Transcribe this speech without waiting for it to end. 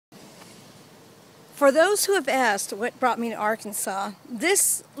For those who have asked what brought me to Arkansas,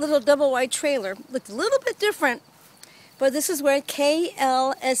 this little double wide trailer looked a little bit different, but this is where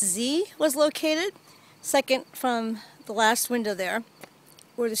KLSZ was located. Second from the last window there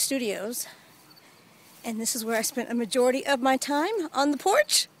were the studios. And this is where I spent a majority of my time, on the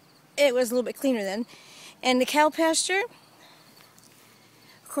porch. It was a little bit cleaner then. And the cow pasture.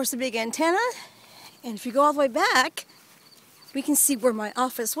 Of course, the big antenna. And if you go all the way back, we can see where my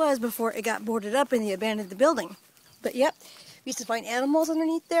office was before it got boarded up and they abandoned the building. But yep, we used to find animals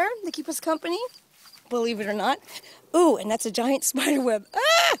underneath there to keep us company, believe it or not. Ooh, and that's a giant spider web.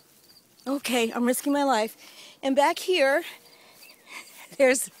 Ah! Okay, I'm risking my life. And back here,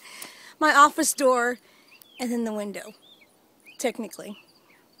 there's my office door and then the window, technically.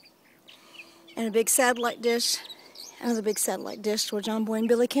 And a big satellite dish. Another big satellite dish where John Boy and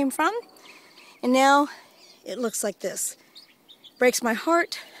Billy came from. And now it looks like this. Breaks my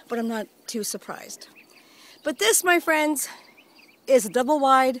heart, but I'm not too surprised. But this, my friends, is a double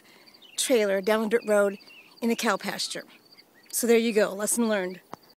wide trailer down a dirt road in a cow pasture. So there you go, lesson learned.